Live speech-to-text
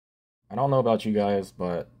I don't know about you guys,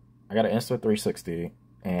 but I got an Insta360,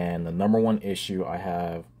 and the number one issue I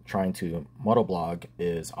have trying to motovlog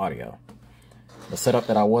is audio. The setup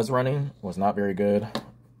that I was running was not very good.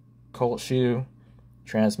 Cold shoe,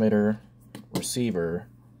 transmitter, receiver,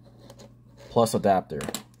 plus adapter.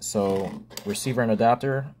 So receiver and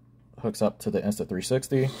adapter hooks up to the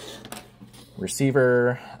Insta360.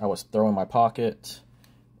 Receiver I was throw in my pocket,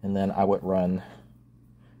 and then I would run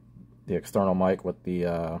the external mic with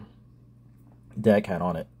the deck hat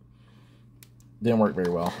on it. Didn't work very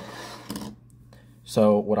well.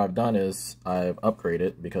 So what I've done is I've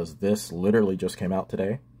upgraded, because this literally just came out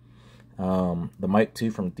today. The mic 2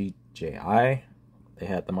 from DJI, they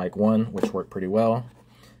had the mic 1, which worked pretty well,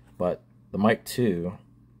 but the mic 2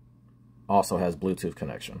 also has Bluetooth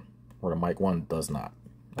connection, where the mic 1 does not.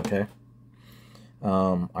 Okay.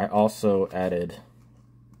 I also added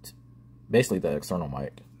basically the external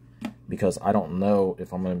mic, because I don't know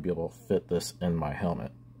if I'm going to be able to fit this in my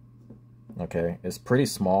helmet. Okay, it's pretty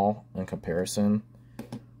small in comparison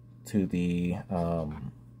to the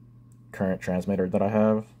current transmitter that I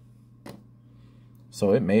have,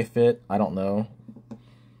 so it may fit, I don't know.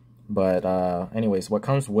 But anyways, what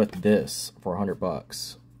comes with this for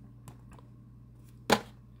 $100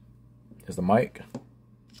 is the mic,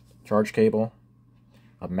 charge cable,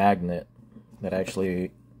 a magnet that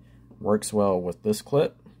actually works well with this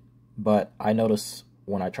clip, but I notice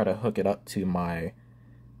when I try to hook it up to my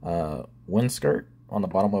wind skirt on the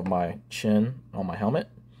bottom of my chin on my helmet,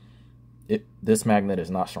 this magnet is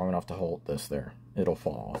not strong enough to hold this there. It'll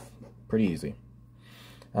fall off pretty easy.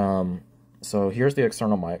 So here's the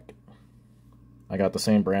external mic. I got the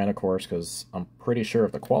same brand, of course, because I'm pretty sure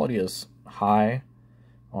if the quality is high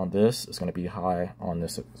on this, it's going to be high on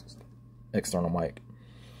this external mic.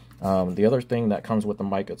 The other thing that comes with the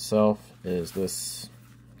mic itself is this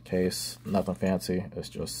case. Nothing fancy, it's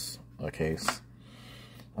just a case.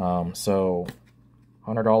 So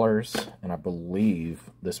 $100, and I believe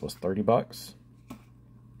this was $30.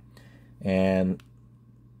 And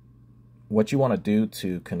what you want to do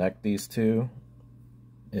to connect these two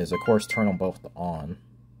is, of course, turn them both on.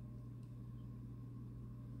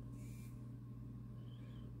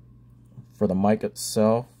 For the mic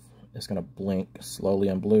itself, it's going to blink slowly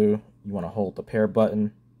in blue. You want to hold the pair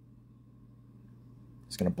button.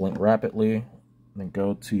 It's going to blink rapidly. Then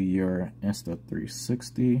go to your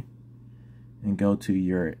Insta360 and go to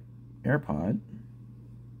your AirPod.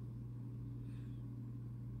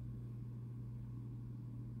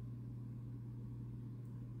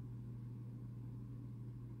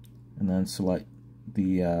 And then select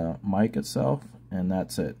the mic itself, and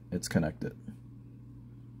that's it. It's connected.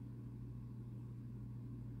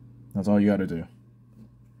 That's all you got to do.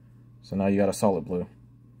 So now you got a solid blue.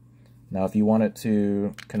 Now if you wanted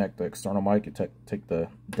to connect the external mic, you take the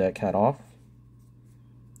deck hat off,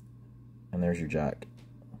 and there's your jack.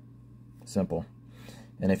 Simple.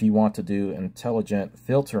 And if you want to do intelligent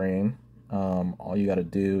filtering, all you got to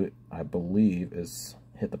do, I believe, is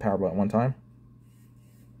hit the power button one time.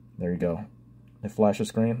 There you go. It flashes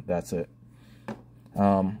screen. That's it.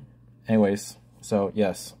 Anyways, so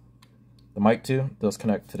yes, the mic 2 does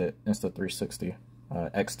connect to the Insta360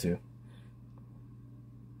 X2.